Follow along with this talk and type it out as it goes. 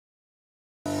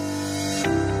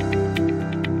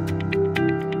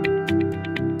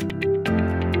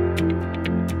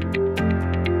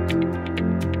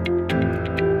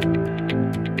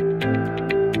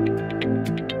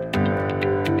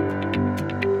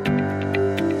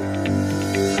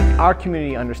Our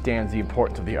community understands the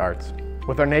importance of the arts,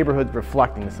 with our neighborhoods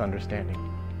reflecting this understanding.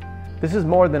 This is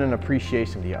more than an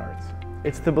appreciation of the arts.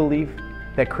 It's the belief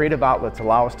that creative outlets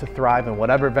allow us to thrive in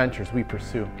whatever ventures we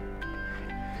pursue.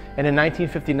 And in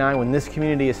 1959, when this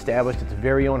community established its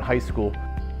very own high school,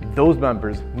 those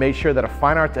members made sure that a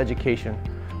fine arts education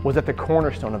was at the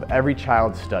cornerstone of every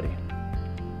child's study.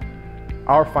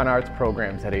 Our fine arts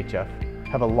programs at HF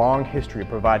have a long history of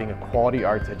providing a quality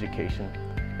arts education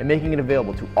and making it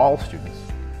available to all students.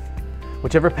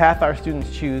 Whichever path our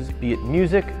students choose, be it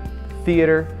music,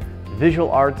 theater,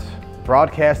 visual arts,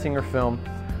 broadcasting, or film,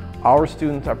 our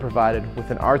students are provided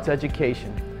with an arts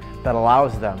education that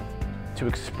allows them to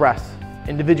express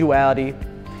individuality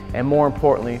and, more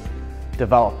importantly,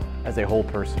 develop as a whole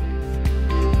person.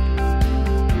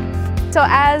 So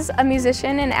as a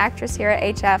musician and actress here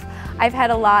at HF, I've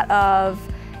had a lot of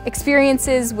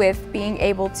experiences with being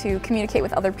able to communicate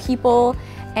with other people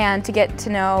and to get to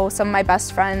know some of my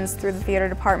best friends through the theater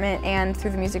department and through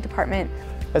the music department.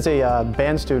 As a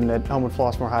band student at Homewood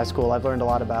Flossmoor High School, I've learned a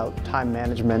lot about time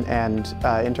management and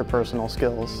interpersonal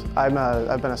skills.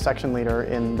 I've been a section leader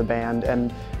in the band,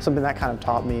 and something that kind of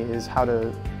taught me is how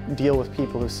to deal with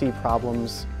people who see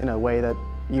problems in a way that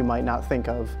you might not think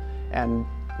of, and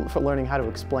for learning how to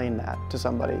explain that to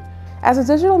somebody. As a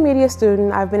digital media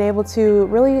student, I've been able to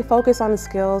really focus on the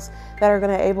skills that are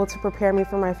going to be able to prepare me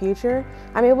for my future.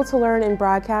 I'm able to learn in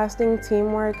broadcasting,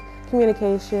 teamwork,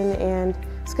 communication, and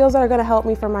skills that are going to help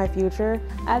me for my future.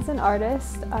 As an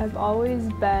artist, I've always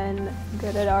been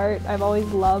good at art. I've always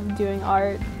loved doing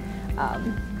art.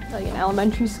 Like in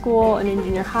elementary school and in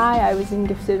junior high, I was in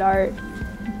gifted art,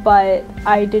 but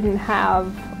I didn't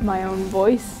have my own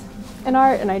voice in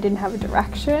art and I didn't have a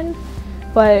direction.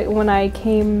 But when I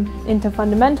came into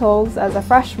fundamentals as a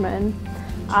freshman,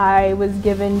 I was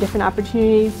given different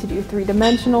opportunities to do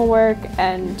three-dimensional work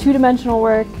and two-dimensional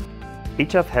work.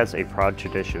 HF has a proud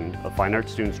tradition of fine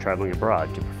arts students traveling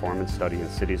abroad to perform and study in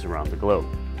cities around the globe.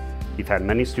 We've had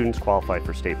many students qualify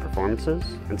for state performances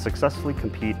and successfully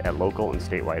compete at local and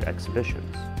statewide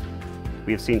exhibitions.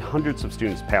 We have seen hundreds of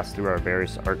students pass through our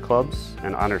various art clubs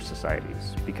and honor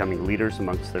societies, becoming leaders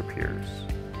amongst their peers.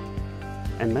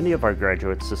 And many of our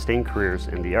graduates sustain careers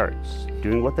in the arts,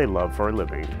 doing what they love for a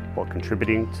living while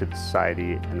contributing to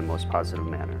society in the most positive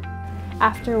manner.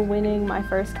 After winning my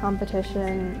first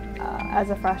competition as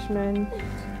a freshman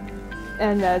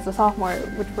and as a sophomore,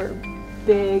 which were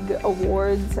big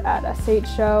awards at a state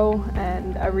show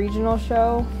and a regional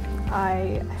show,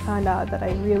 I found out that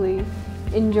I really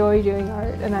enjoy doing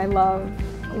art, and I love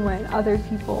when other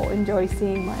people enjoy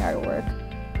seeing my artwork.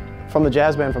 From the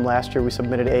jazz band from last year, we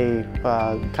submitted a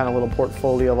kind of little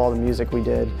portfolio of all the music we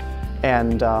did,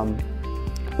 and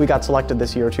we got selected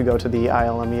this year to go to the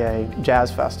ILMEA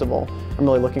Jazz Festival. I'm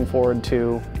really looking forward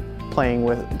to playing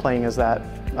as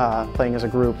a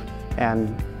group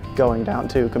and going down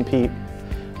to compete.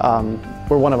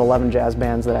 We're one of 11 jazz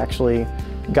bands that actually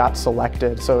got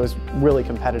selected, so it was really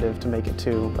competitive to make it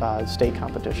to state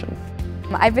competition.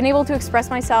 I've been able to express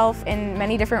myself in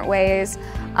many different ways,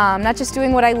 not just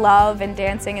doing what I love and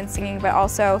dancing and singing, but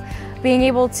also being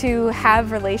able to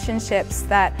have relationships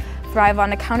that thrive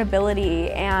on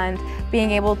accountability and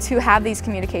being able to have these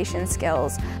communication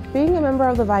skills. Being a member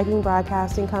of the Viking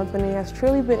Broadcasting Company has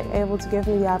truly been able to give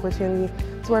me the opportunity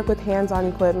to work with hands-on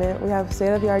equipment. We have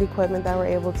state-of-the-art equipment that we're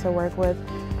able to work with,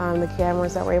 the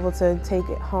cameras that we're able to take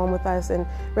home with us and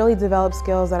really develop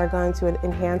skills that are going to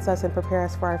enhance us and prepare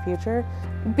us for our future.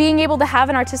 Being able to have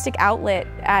an artistic outlet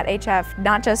at HF,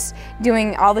 not just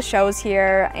doing all the shows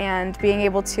here and being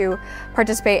able to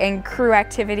participate in crew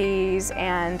activities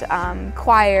and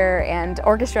choir and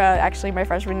orchestra, actually my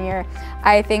freshman year,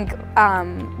 I think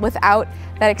without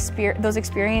those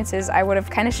experiences I would have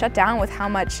kind of shut down with how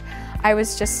much I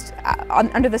was just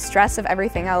under the stress of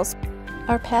everything else.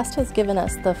 Our past has given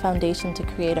us the foundation to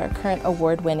create our current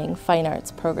award-winning fine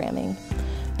arts programming.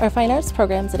 Our fine arts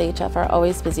programs at HF are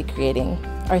always busy creating.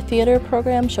 Our theater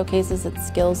program showcases its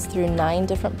skills through 9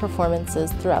 different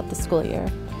performances throughout the school year.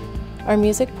 Our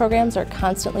music programs are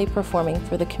constantly performing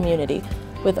for the community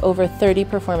with over 30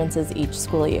 performances each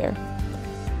school year.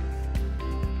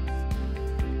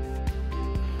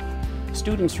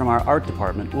 Students from our art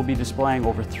department will be displaying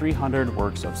over 300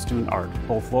 works of student art,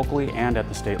 both locally and at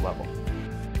the state level.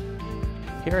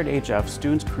 Here at HF,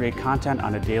 students create content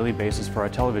on a daily basis for our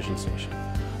television station.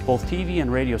 Both TV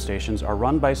and radio stations are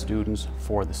run by students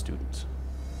for the students.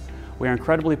 We are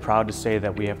incredibly proud to say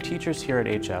that we have teachers here at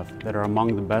HF that are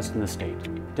among the best in the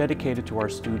state, dedicated to our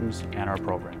students and our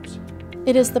programs.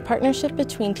 It is the partnership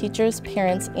between teachers,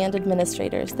 parents, and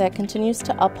administrators that continues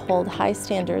to uphold high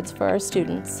standards for our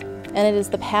students, And it is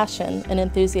the passion and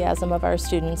enthusiasm of our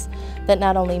students that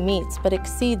not only meets but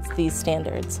exceeds these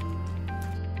standards.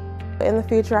 In the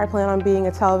future, I plan on being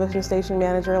a television station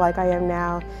manager like I am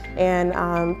now and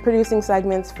producing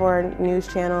segments for news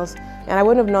channels. And I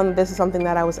wouldn't have known that this is something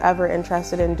that I was ever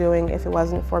interested in doing if it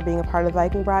wasn't for being a part of the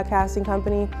Viking Broadcasting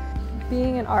Company.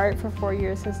 Being in art for 4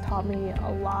 years has taught me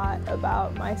a lot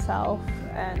about myself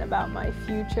and about my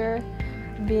future.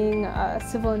 Being a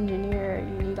civil engineer,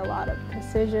 you need a lot of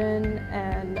precision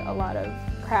and a lot of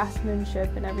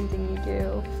craftsmanship in everything you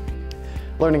do.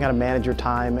 Learning how to manage your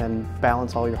time and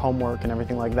balance all your homework and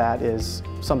everything like that is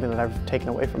something that I've taken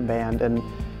away from band, and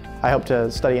I hope to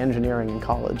study engineering in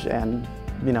college, and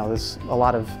there's a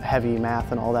lot of heavy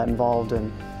math and all that involved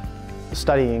in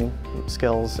studying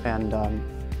skills, and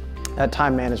that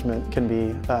time management can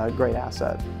be a great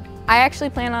asset. I actually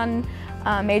plan on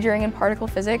majoring in particle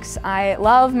physics. I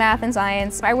love math and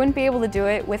science. I wouldn't be able to do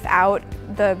it without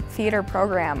the theater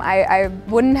program. I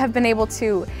wouldn't have been able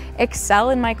to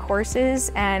excel in my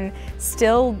courses and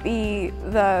still be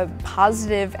the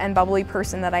positive and bubbly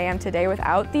person that I am today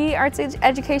without the arts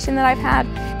education that I've had.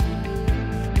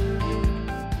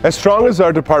 As strong as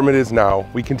our department is now,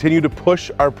 we continue to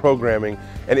push our programming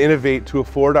and innovate to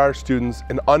afford our students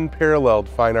an unparalleled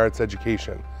fine arts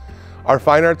education. Our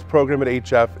fine arts program at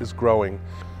HF is growing.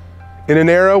 In an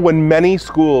era when many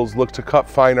schools look to cut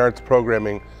fine arts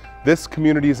programming, this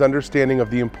community's understanding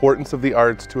of the importance of the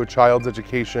arts to a child's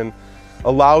education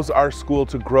allows our school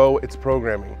to grow its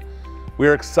programming. We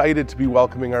are excited to be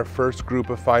welcoming our first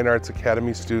group of Fine Arts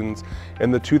Academy students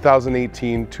in the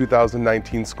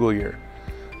 2018-2019 school year.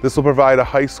 This will provide a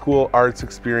high school arts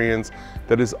experience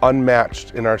that is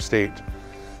unmatched in our state.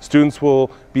 Students will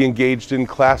be engaged in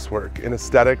classwork, in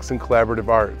aesthetics and collaborative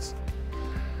arts.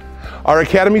 Our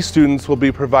Academy students will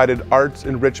be provided arts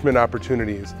enrichment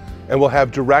opportunities and will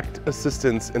have direct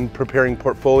assistance in preparing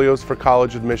portfolios for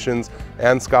college admissions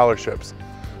and scholarships.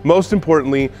 Most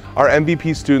importantly, our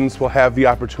MVP students will have the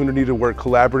opportunity to work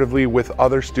collaboratively with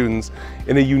other students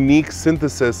in a unique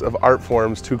synthesis of art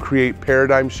forms to create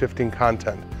paradigm-shifting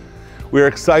content. We are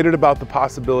excited about the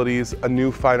possibilities a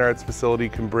new fine arts facility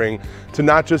can bring to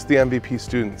not just the MVP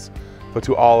students, but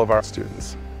to all of our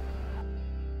students.